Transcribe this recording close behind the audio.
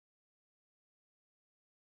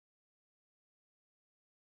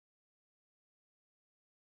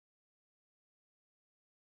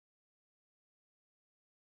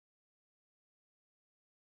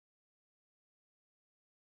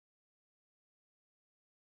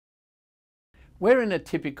We're in a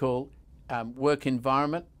typical work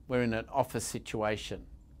environment. We're in an office situation.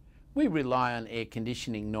 We rely on air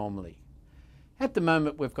conditioning normally. At the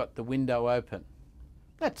moment we've got the window open.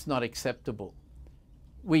 That's not acceptable.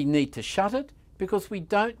 We need to shut it because we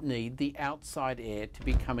don't need the outside air to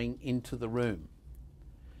be coming into the room.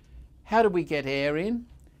 How do we get air in?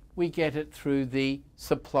 We get it through the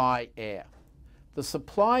supply air. The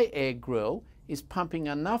supply air grill is pumping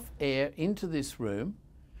enough air into this room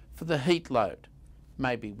for the heat load.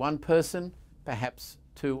 Maybe one person, perhaps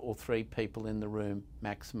 2 or 3 people in the room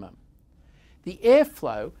maximum. The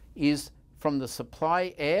airflow is from the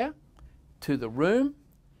supply air to the room,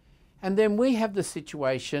 and then we have the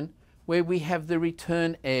situation where we have the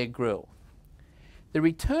return air grill. The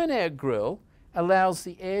return air grill allows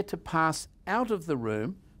the air to pass out of the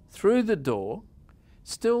room through the door,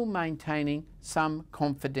 still maintaining some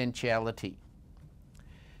confidentiality.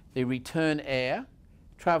 The return air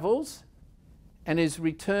travels and is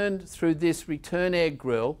returned through this return air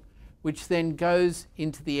grill, which then goes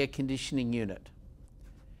into the air conditioning unit.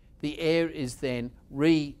 The air is then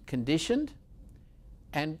reconditioned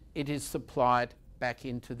and it is supplied back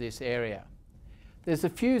into this area. There's a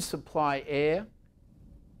few supply air,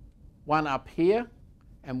 one up here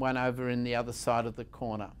and one over in the other side of the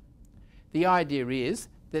corner. The idea is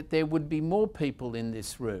that there would be more people in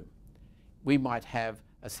this room. We might have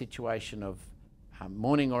a situation of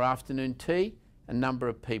morning or afternoon tea, a number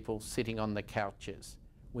of people sitting on the couches.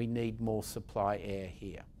 We need more supply air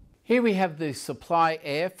here. Here we have the supply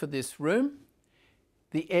air for this room.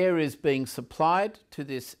 The air is being supplied to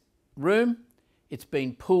this room. It's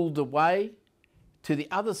been pulled away to the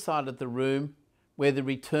other side of the room where the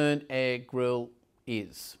return air grill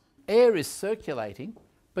is. Air is circulating,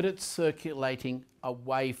 but it's circulating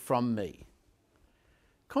away from me.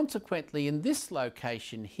 Consequently, in this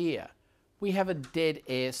location here, we have a dead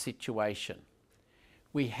air situation.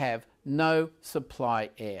 We have no supply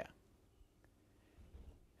air.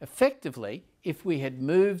 Effectively, if we had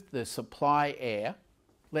moved the supply air,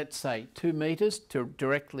 let's say 2 metres to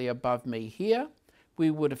directly above me here,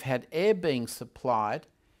 we would have had air being supplied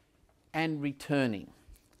and returning.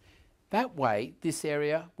 That way, this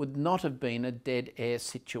area would not have been a dead air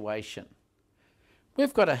situation.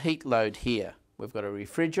 We've got a heat load here. We've got a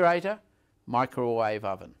refrigerator, microwave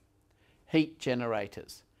oven, heat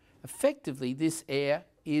generators. Effectively, this air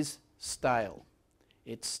is stale.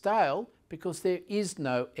 It's stale because there is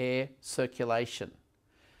no air circulation,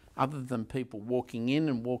 other than people walking in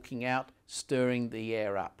and walking out, stirring the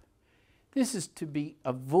air up. This is to be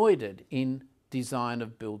avoided in design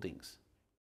of buildings.